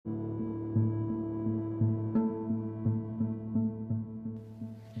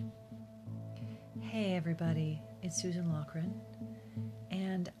everybody. It's Susan Loughran,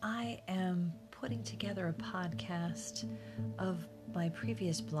 and I am putting together a podcast of my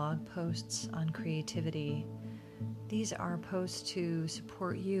previous blog posts on creativity. These are posts to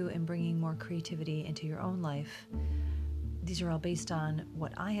support you in bringing more creativity into your own life. These are all based on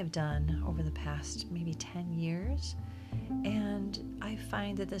what I have done over the past maybe 10 years, and I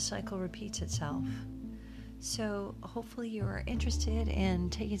find that this cycle repeats itself. So hopefully you are interested in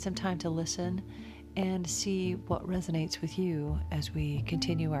taking some time to listen and see what resonates with you as we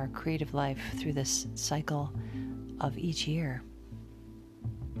continue our creative life through this cycle of each year.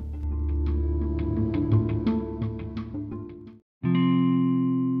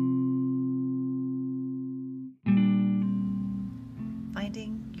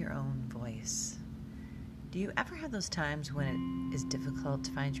 Finding your own voice. Do you ever have those times when it is difficult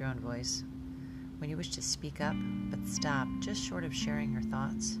to find your own voice? When you wish to speak up, but stop just short of sharing your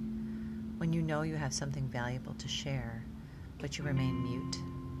thoughts? When you know you have something valuable to share, but you remain mute?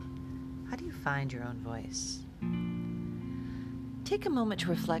 How do you find your own voice? Take a moment to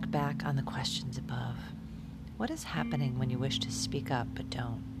reflect back on the questions above. What is happening when you wish to speak up but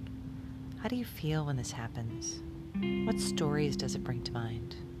don't? How do you feel when this happens? What stories does it bring to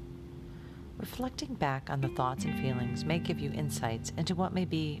mind? Reflecting back on the thoughts and feelings may give you insights into what may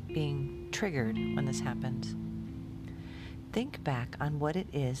be being triggered when this happens. Think back on what it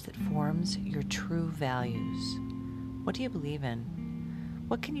is that forms your true values. What do you believe in?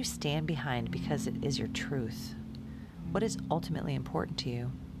 What can you stand behind because it is your truth? What is ultimately important to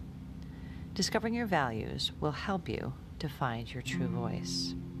you? Discovering your values will help you to find your true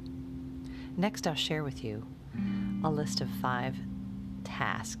voice. Next, I'll share with you a list of 5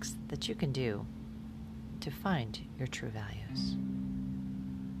 tasks that you can do to find your true values.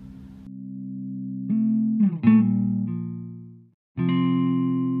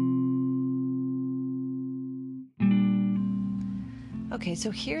 Okay,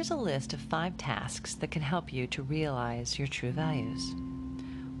 so here's a list of 5 tasks that can help you to realize your true values.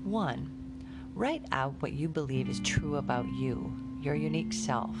 1. Write out what you believe is true about you, your unique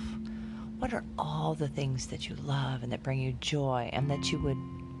self. What are all the things that you love and that bring you joy and that you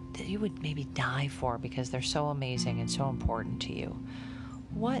would maybe die for because they're so amazing and so important to you?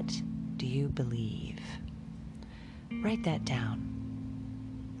 What do you believe? Write that down.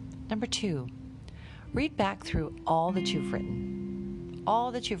 Number 2, read back through all that you've written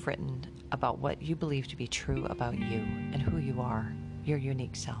about what you believe to be true about you and who you are, your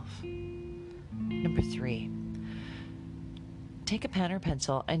unique self. Number 3, take a pen or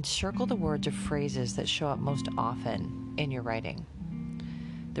pencil and circle the words or phrases that show up most often in your writing.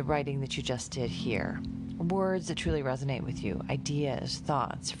 The writing that you just did here. Words that truly resonate with you. Ideas,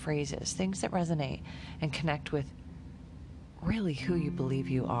 thoughts, phrases, things that resonate and connect with really who you believe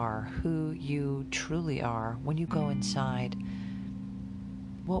you are, who you truly are when you go inside.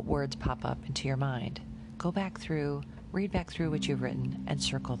 What words pop up into your mind? Go back through, read back through what you've written and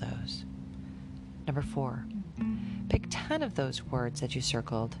circle those. Number 4, pick 10 of those words that you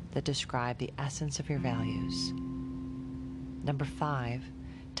circled that describe the essence of your values. Number 5,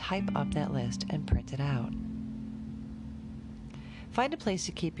 type up that list and print it out. Find a place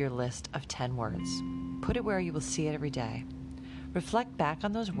to keep your list of 10 words. Put it where you will see it every day. Reflect back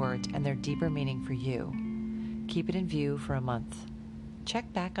on those words and their deeper meaning for you. Keep it in view for a month.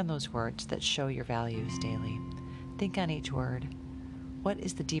 Check back on those words that show your values daily. Think on each word. What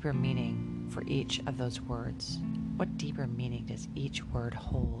is the deeper meaning for each of those words? What deeper meaning does each word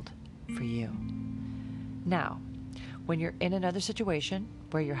hold for you? Now, when you're in another situation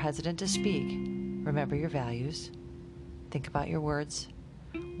where you're hesitant to speak, remember your values. Think about your words.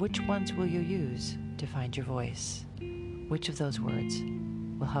 Which ones will you use to find your voice? Which of those words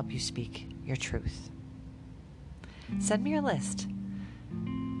will help you speak your truth? Send me your list.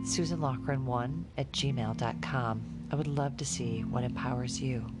 SusanLoughran1@gmail.com. I would love to see what empowers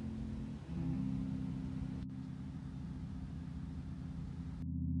you.